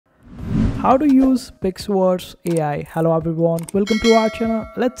How to use PixVerse AI. Hello everyone, welcome to our channel.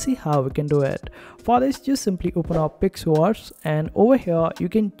 Let's see how we can do it. For this, just simply open up PixVerse, and over here you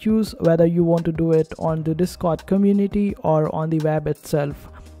can choose whether you want to do it on the Discord community or on the web itself.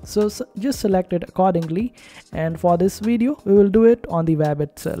 So just select it accordingly, and for this video we will do it on the web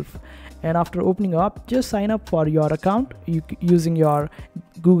itself. And after opening up, just sign up for your account using your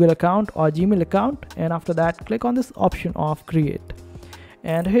Google account or Gmail account, and after that click on this option of create.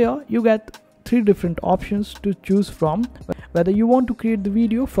 And here you get three different options to choose from, whether you want to create the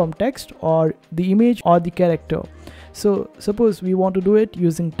video from text or the image or the character. So suppose we want to do it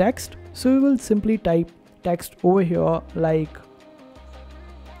using text, so we will simply type text over here like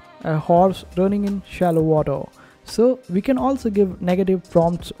a horse running in shallow water. So we can also give negative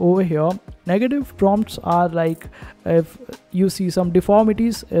prompts over here. Negative prompts are like if you see some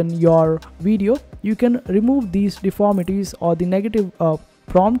deformities in your video, you can remove these deformities or the negative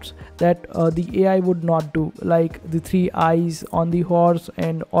prompts that the AI would not do, like the 3 eyes on the horse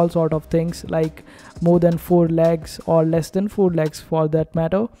and all sort of things, like more than 4 legs or less than 4 legs for that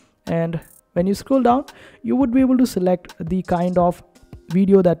matter. And when you scroll down, you would be able to select the kind of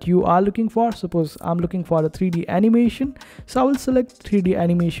video that you are looking for. Suppose I'm looking for a 3D animation, so I will select 3D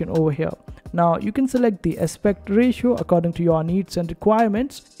animation over here. Now you can select the aspect ratio according to your needs and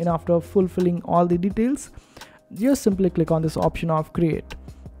requirements, and after fulfilling all the details, just simply click on this option of create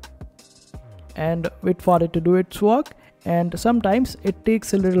and wait for it to do its work. And sometimes it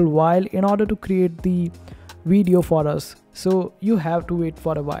takes a little while in order to create the video for us, so you have to wait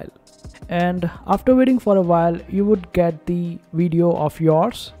for a while. And after waiting for a while, you would get the video of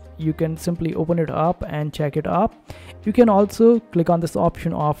yours. You can simply open it up and check it up. You can also click on this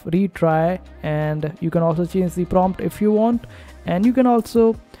option of retry, and you can also change the prompt if you want, and you can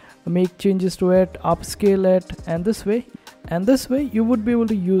also make changes to it, upscale it, and this way you would be able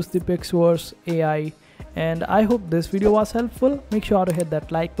to use the PixVerse AI. And I hope this video was helpful. Make sure to hit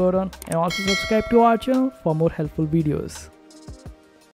that like button and also subscribe to our channel for more helpful videos.